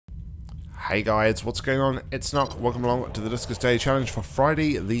Hey guys, what's going on? It's Nock. Welcome along to the Duskers Daily Challenge for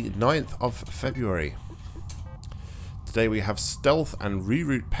Friday the 9th of February. Today we have stealth and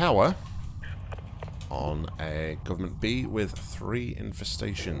reroute power on a Government B with 3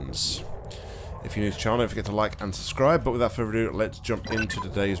 infestations. If you're new to the channel, don't forget to like and subscribe, but without further ado, let's jump into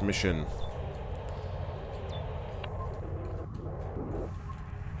today's mission.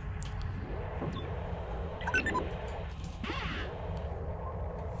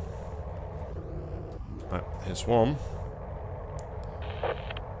 Right, here's one.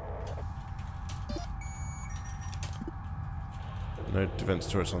 No defense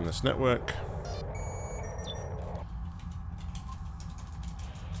turrets on this network.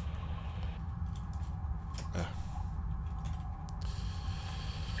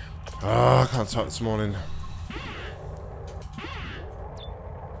 Oh, I can't talk this morning.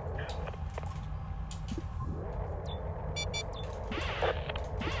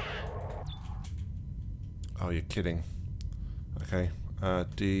 Oh, you're kidding. Okay,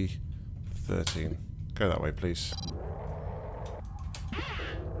 D13. Go that way, please.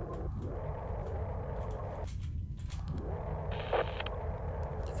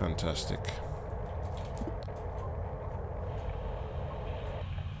 Fantastic.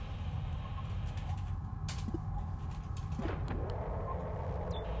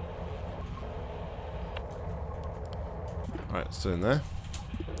 Alright, still in there.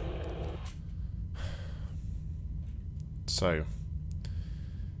 So.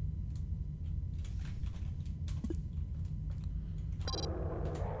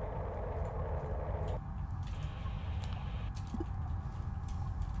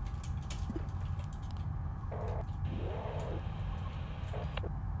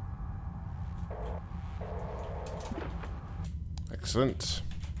 Excellent.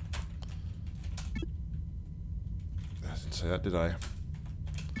 I didn't say that, did I? I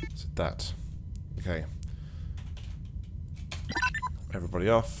said that. Okay. Everybody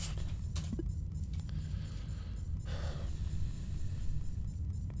off.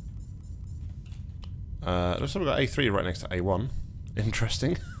 Looks like we've got A3 right next to A1.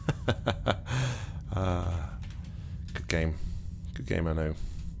 Interesting. Good game. Good game, I know.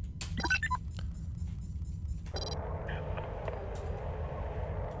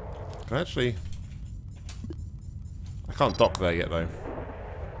 Actually, I can't dock there yet, though.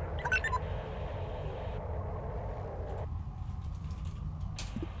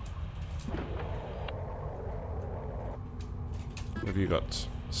 What have you got?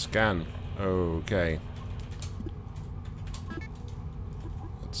 Scan. Okay.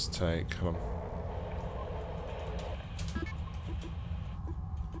 Let's take... Hold on.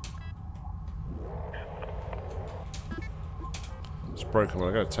 It's broken, but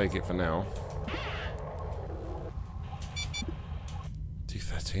I'm going to take it for now.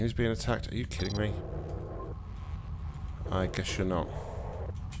 D13 is being attacked? Are you kidding me? I guess you're not.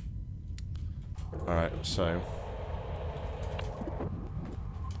 Alright, so...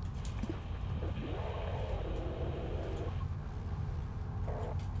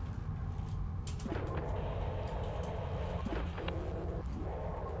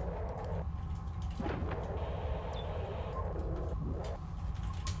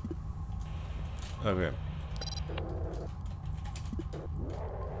 Okay.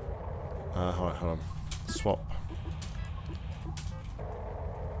 Hold on. Swap.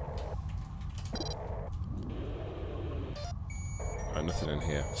 Right, nothing in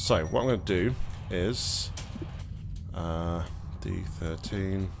here. So, what I'm going to do is...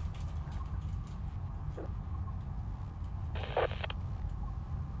 D13...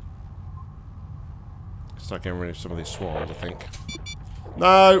 Start getting rid of some of these swarms, I think.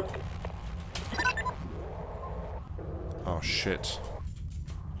 No! Oh, shit.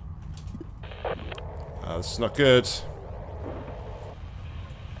 This is not good.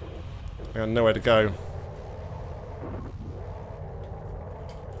 I got nowhere to go.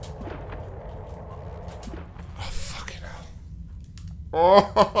 Oh, fucking hell.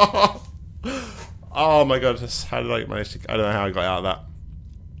 Oh, oh my god, how did I manage to... I don't know how I got out of that.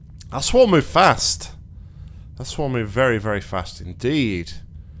 That swarm moved fast. That swarm moved very, very fast indeed.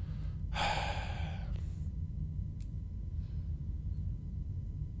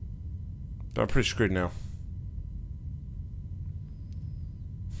 But I'm pretty screwed now.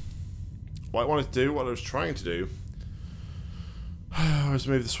 What I wanted to do, what I was trying to do, was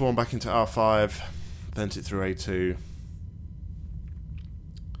move the swarm back into R5, vent it through A2.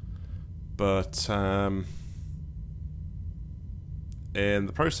 But, in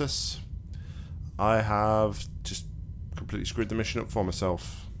the process, I have just completely screwed the mission up for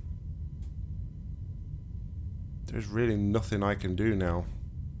myself. There's really nothing I can do now.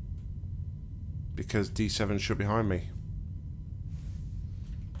 because D7 should be behind me.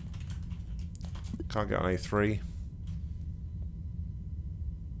 Can't get on A3.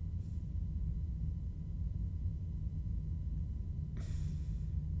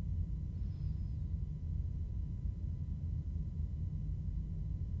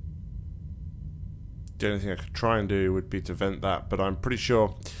 The only thing I could try and do would be to vent that, but I'm pretty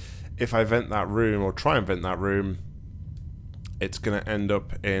sure if I vent that room, or try and vent that room, it's going to end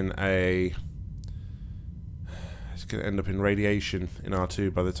up in a... It's going to end up in radiation in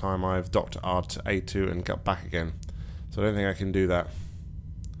R2 by the time I've docked R to A2 and got back again. So I don't think I can do that.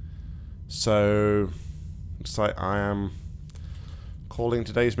 So, looks like I am calling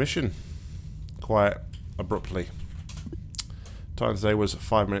today's mission quite abruptly. Time today was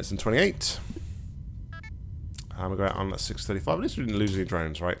 5 minutes and 28. We're going on at 6:35. At least we didn't lose any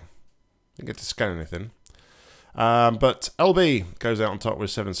drones, right? Didn't get to scan anything. But LB goes out on top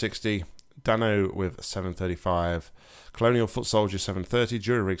with 760. Dano with 735. Colonial Foot Soldier 730.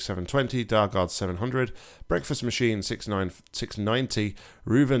 Jury 720. Darguard 700. Breakfast Machine 690.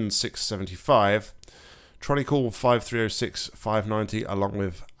 Reuven 675. Trolley Call 5306 590, along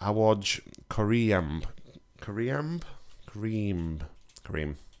with Awaj Kareem.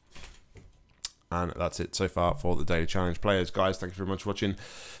 And that's it so far for the Daily Challenge players. Guys, thank you very much for watching.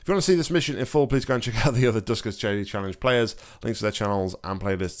 If you want to see this mission in full, please go and check out the other Duskers Daily Challenge players. Links to their channels and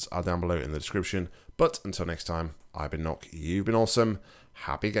playlists are down below in the description. But until next time, I've been Nock, you've been awesome.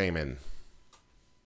 Happy gaming.